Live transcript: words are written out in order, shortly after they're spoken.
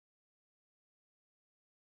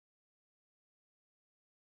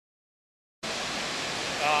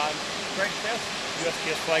Flagstaff,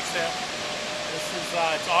 USGS Flagstaff. This is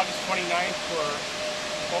it's August 29th. We're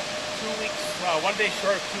 2 weeks, 1 day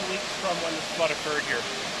short of 2 weeks from when this flood occurred here.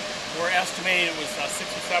 We're estimating it was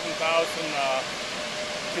 67,000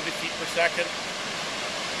 cubic feet per second.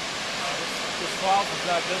 This fall was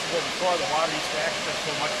not visible before. The water used to access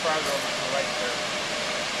so much farther over to the right there.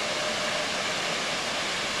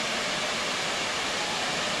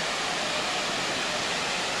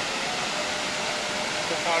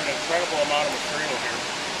 We found an incredible amount of material here.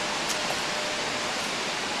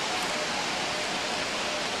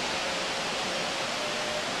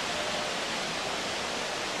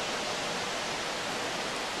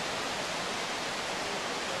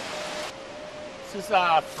 This is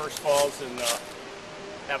First Falls in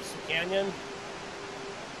Havasu Canyon.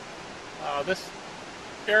 This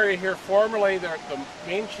area here, formerly the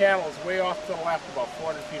main channel is way off to the left, about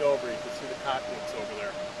 400 feet over. You can see the cottonwoods over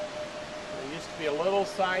there. There used to be a little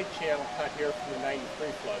side channel cut here from the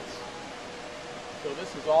 '93 floods. So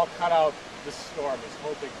this is all cut out. This storm, this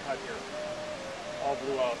whole big cut here, all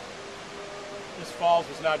blew out. This falls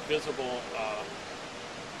was not visible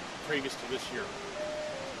previous to this year.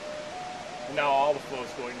 Now all the flow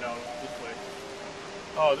is going down this way.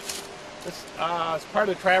 Oh, this is part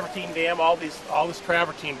of the travertine dam. All this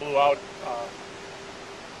travertine blew out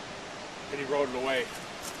and eroded away.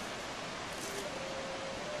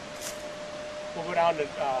 We'll go down to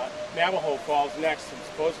Navajo Falls next, and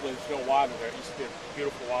supposedly there's no water there. It used to be a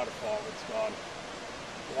beautiful waterfall that's gone.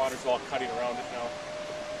 The water's all cutting around it now.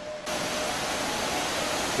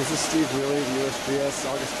 This is Steve Wheely of USGS,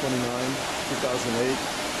 August 29, 2008.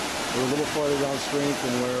 We're a little farther downstream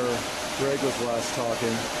from where Greg was last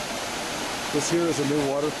talking. This here is a new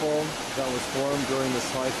waterfall that was formed during this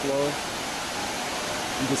high flow.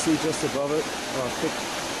 You can see just above it a thick,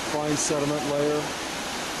 fine sediment layer,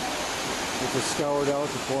 which was scoured out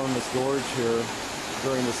to form this gorge here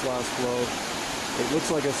during this last flow. It looks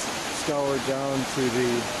like it's scoured down to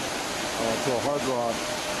a hard rock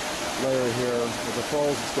layer here with the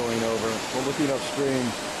falls it's going over. But looking upstream,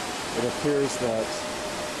 it appears that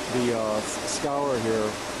the scour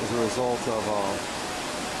here is a result of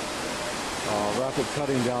rapid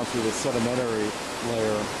cutting down through the sedimentary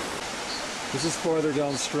layer. This is farther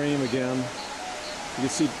downstream again. You can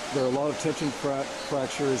see there are a lot of tension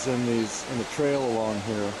fractures in the trail along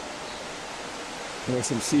here. And there's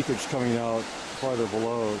some seepage coming out farther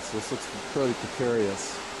below, so this looks fairly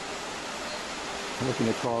precarious. Looking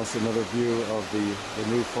across, another view of the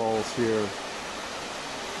new falls here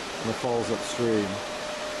and the falls upstream.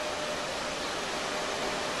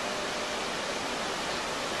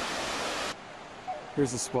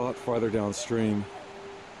 Here's a spot farther downstream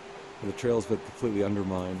where the trail's been completely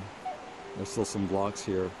undermined. There's still some blocks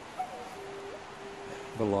here,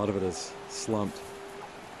 but a lot of it is slumped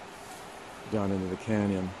down into the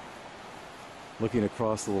canyon. Looking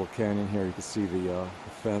across the little canyon here, you can see the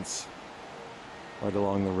fence right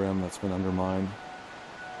along the rim that's been undermined.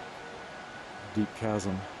 Deep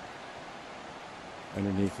chasm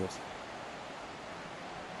underneath it.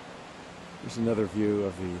 Here's another view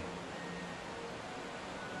of the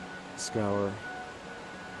scour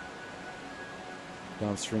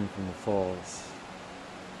downstream from the falls.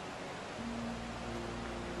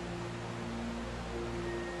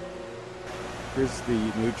 Here's the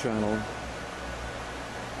new channel. You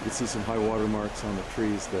can see some high water marks on the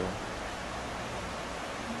trees there.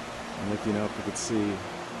 And looking up, you can see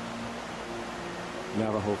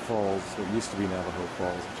Navajo Falls, what used to be Navajo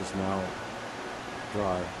Falls, which is now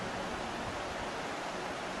dry.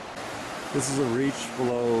 This is a reach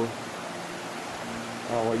below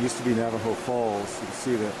what used to be Navajo Falls. You can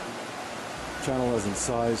see that the channel has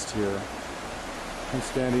incised here. I'm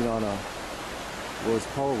standing on what was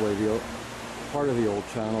probably part of the old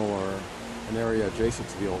channel, or an area adjacent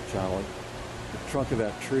to the old channel. The trunk of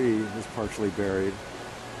that tree is partially buried.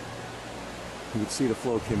 You can see the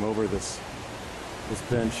flow came over this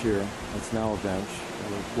bench here. It's now a bench.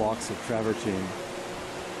 There were blocks of travertine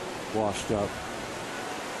washed up.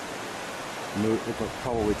 It was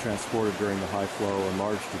probably transported during the high flow, and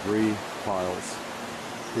large debris piles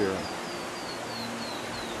here.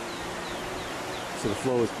 So the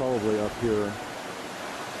flow is probably up here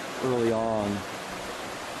early on,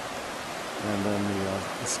 and then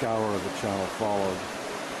the scour of the channel followed.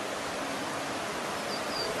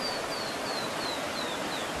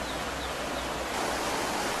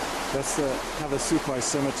 That's the Havasu Creek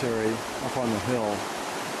Cemetery up on the hill.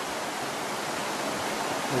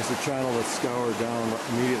 There's a channel that's scoured down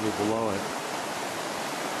immediately below it.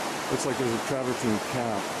 Looks like there's a travertine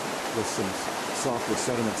cap with some softer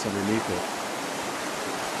sediments underneath it.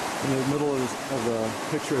 In the middle of the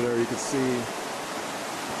picture there, you can see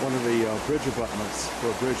one of the bridge abutments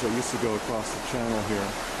for a bridge that used to go across the channel here.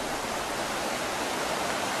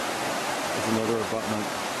 There's another abutment.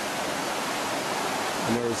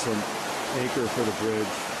 And there's an anchor for the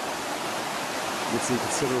bridge. You can see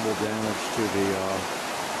considerable damage to the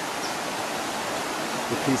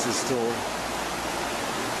piece is still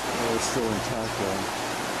intact though.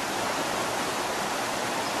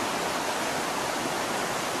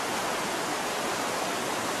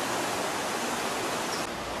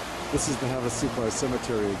 This is the Havasu Creek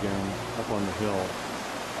Cemetery again, up on the hill.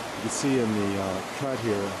 You can see in the cut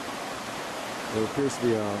here, there appears to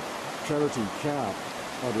be a travertine cap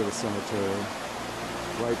under the cemetery,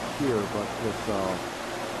 right here, but with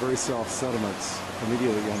very soft sediments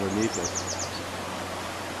immediately underneath it.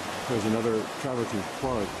 There's another travertine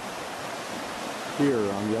plug here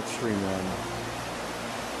on the upstream end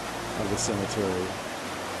of the cemetery.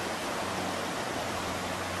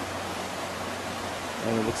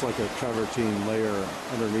 And it looks like a travertine layer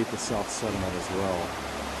underneath the soft sediment as well,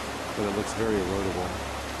 but it looks very erodible.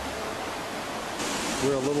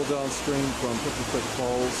 We're a little downstream from Creek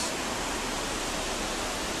Falls.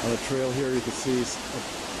 On the trail here you can see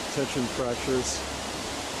tension fractures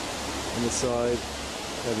on the side,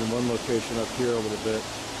 and in one location up here a little bit.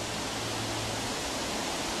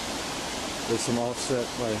 There's some offset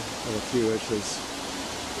by a few inches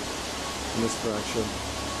in this fracture.